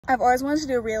I've always wanted to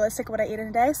do a realistic what I eat in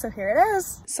a day, so here it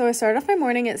is. So I started off my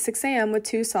morning at 6 a.m. with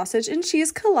 2 sausage and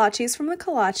cheese kolaches from the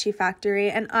Kolache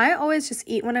Factory, and I always just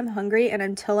eat when I'm hungry and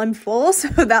until I'm full, so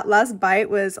that last bite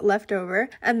was left over.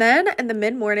 And then in the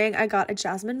mid-morning, I got a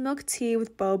jasmine milk tea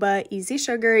with boba, easy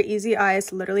sugar, easy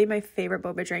ice, literally my favorite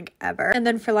boba drink ever. And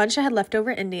then for lunch, I had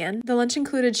leftover Indian. The lunch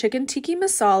included chicken tikka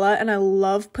masala, and I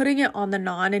love putting it on the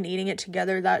naan and eating it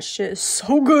together. That shit is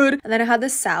so good. And then I had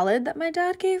this salad that my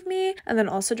dad gave me, and then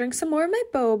also drank some more of my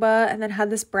boba, and then had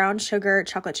this brown sugar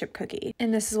chocolate chip cookie.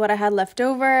 And this is what I had left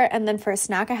over. And then for a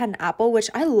snack, I had an apple,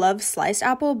 which I love sliced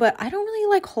apple, but I don't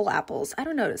really like whole apples. I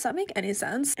don't know, does that make any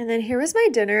sense? And then here was my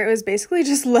dinner. It was basically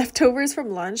just leftovers from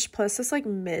lunch, plus this like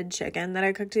mid chicken that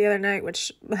I cooked the other night,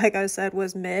 which like I said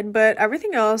was mid, but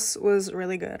everything else was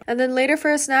really good. And then later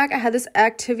for a snack, I had this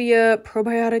Activia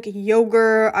probiotic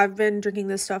yogurt. I've been drinking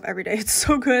this stuff every day. It's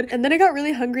so good. And then I got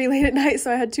really hungry late at night,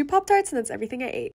 so I had 2 Pop-Tarts, and that's everything I ate.